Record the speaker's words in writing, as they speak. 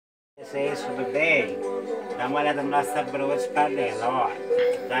Gente, tudo bem? Dá uma olhada na nossa broa de panela, ó.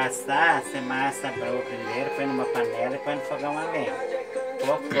 Pra assar, você massa a broa primeiro, põe numa panela e põe no fogão a lenha.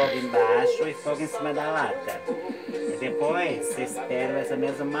 Fogo embaixo e fogo em cima da lata. E depois você espera mais ou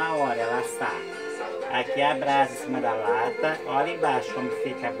menos 1 hora ela assar. Aqui a brasa em cima da lata, olha embaixo como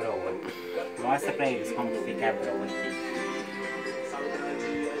fica a broa. Mostra pra eles como fica a broa aqui.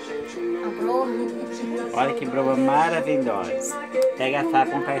 A broa. Olha que broa maravilhosa. Pega a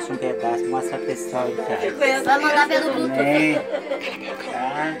faca, parte um pedaço, mostra a pessoal em casa. Vai mandar pelo Bluetooth.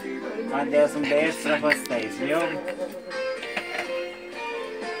 Tá? Ó Deus, um beijo pra vocês, viu?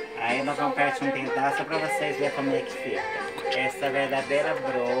 Aí nós vamos partir um pedaço pra vocês verem como é que fica. Essa é a verdadeira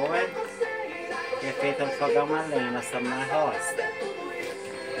broa, que é feita no fogão a lenha, nós estamos na roça.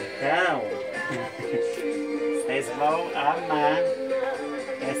 Então, vocês vão amar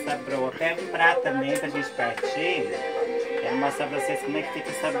essa broa. Pega um prato também pra gente partir. Quero mostrar pra vocês como é que fica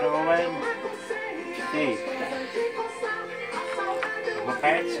essa broa feita. Eu vou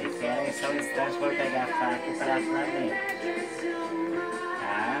partir, quero só um instante, vou pegar a faca e o prato lá dentro.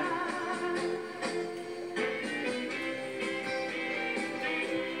 Tá?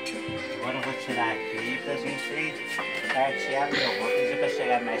 Agora eu vou tirar aqui pra gente partir a broa. Vou pedir pra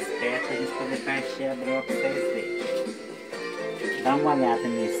chegar mais perto pra gente poder partir a broa pra vocês verem. Dá uma olhada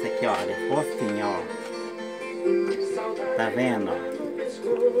nisso aqui, olha, fofinho, ó. Tá vendo, ó?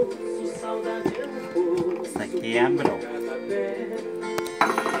 Isso aqui é a broa.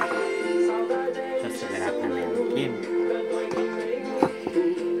 Deixa eu segurar a panela aqui.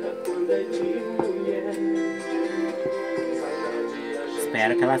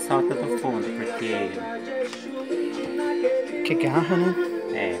 Espero que ela solta do fundo, porque... Que agarra, né?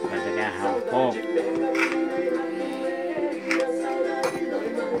 É, pode agarrar um pouco.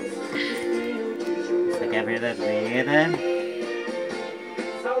 Essa aqui é a verdadeira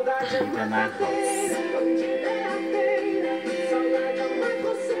vida na roça.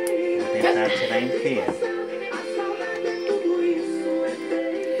 Vou tentar tirar inteira.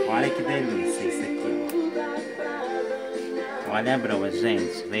 Olha que delícia isso aqui. Olha a broa,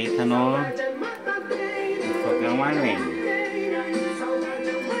 gente. Feita no fogão a lenha.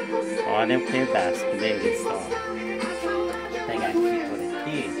 Olha o pedaço, que delícia, ó. Vou pegar aqui por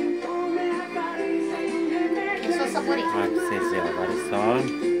aqui. Eu sou saboreira. Olha pra vocês verem, agora é só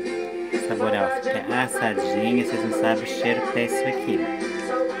saborear. Fica assadinho, vocês não sabem o cheiro que é isso aqui.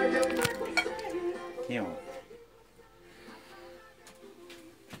 Aqui, ó.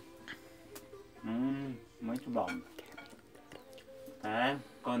 Muito bom. Tá?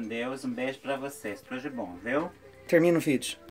 Com Deus, um beijo pra vocês. Tudo de bom, viu? Termina o vídeo.